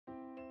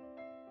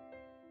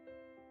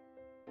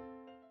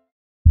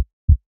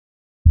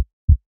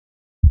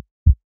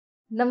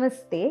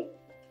Namaste,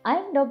 I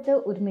am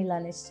Dr.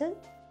 Urmila Nischal,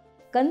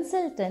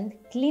 consultant,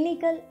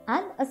 clinical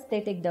and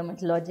aesthetic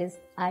dermatologist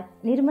at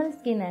Nirmal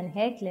Skin and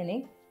Hair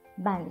Clinic,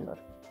 Bangalore.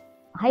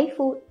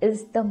 HIFU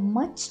is the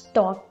much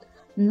talked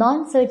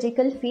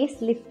non-surgical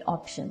facelift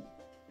option,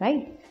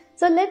 right?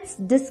 So let's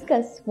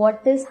discuss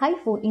what is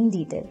HIFU in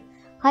detail.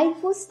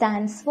 HIFU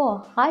stands for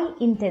High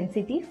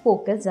Intensity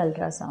Focus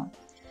Ultrasound.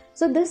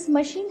 So this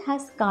machine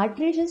has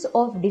cartridges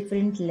of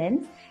different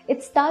lengths.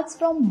 It starts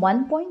from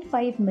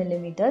 1.5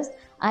 millimeters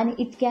and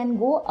it can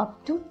go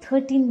up to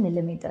 13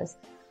 millimeters.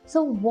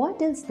 So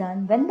what is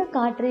done when the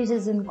cartridge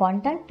is in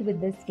contact with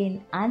the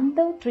skin and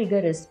the trigger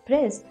is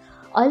pressed,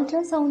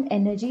 ultrasound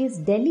energy is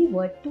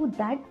delivered to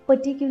that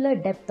particular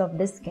depth of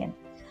the skin.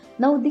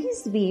 Now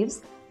these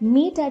waves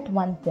meet at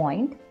one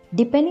point.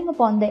 Depending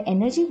upon the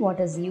energy what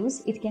is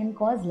used, it can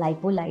cause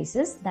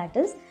lipolysis, that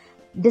is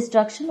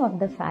destruction of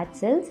the fat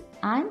cells,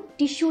 and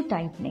tissue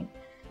tightening.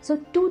 So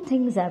two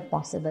things are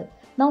possible.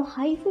 Now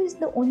HIFU is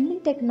the only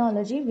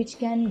technology which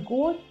can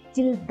go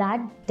till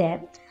that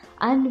depth,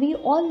 and we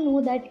all know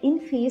that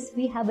in face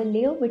we have a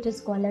layer which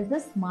is called as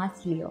the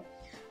mask layer.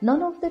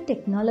 None of the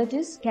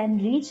technologists can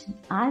reach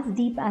as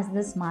deep as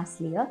this mask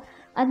layer,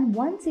 and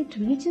once it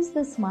reaches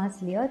this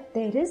mask layer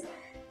there is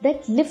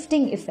that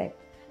lifting effect.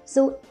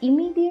 So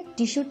immediate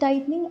tissue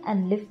tightening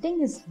and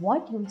lifting is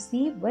what you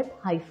see with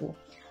HIFU.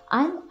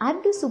 And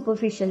at the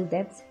superficial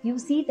depths, you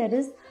see there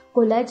is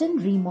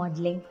collagen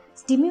remodeling,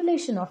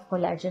 stimulation of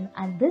collagen,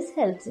 and this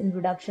helps in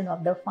reduction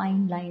of the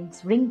fine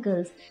lines,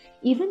 wrinkles,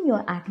 even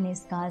your acne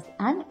scars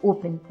and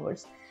open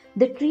pores.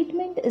 The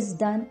treatment is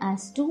done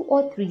as 2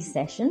 or 3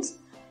 sessions,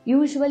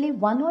 usually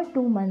 1 or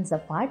 2 months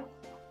apart,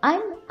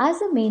 and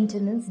as a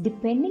maintenance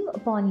depending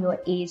upon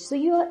your age. So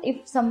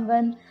if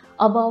someone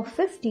above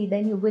 50,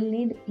 then you will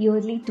need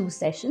yearly 2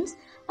 sessions,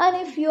 and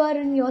if you are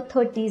in your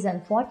 30s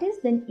and 40s,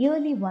 then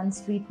yearly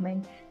once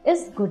treatment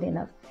is good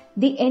enough.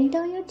 The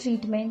entire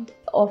treatment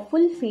of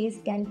full face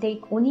can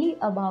take only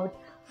about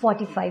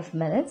 45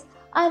 minutes,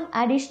 and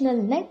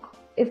additional neck,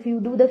 if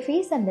you do the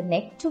face and the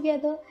neck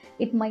together,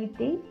 it might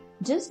take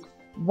just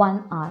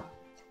 1 hour.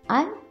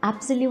 And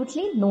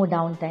absolutely no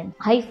downtime.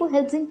 HIFU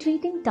helps in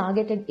treating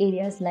targeted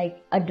areas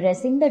like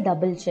addressing the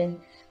double chin,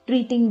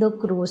 treating the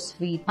crow's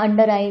feet,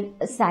 under eye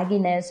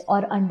sagginess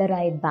or under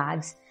eye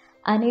bags,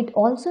 and it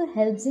also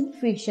helps in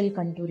facial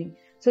contouring.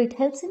 So it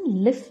helps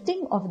in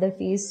lifting of the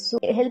face, so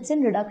it helps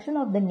in reduction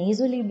of the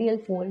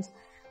nasolabial folds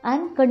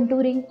and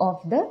contouring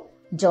of the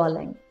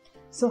jawline.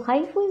 So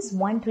HIFU is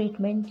one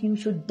treatment you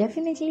should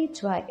definitely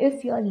try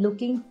if you are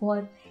looking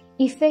for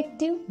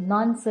effective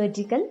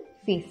non-surgical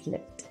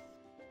facelift.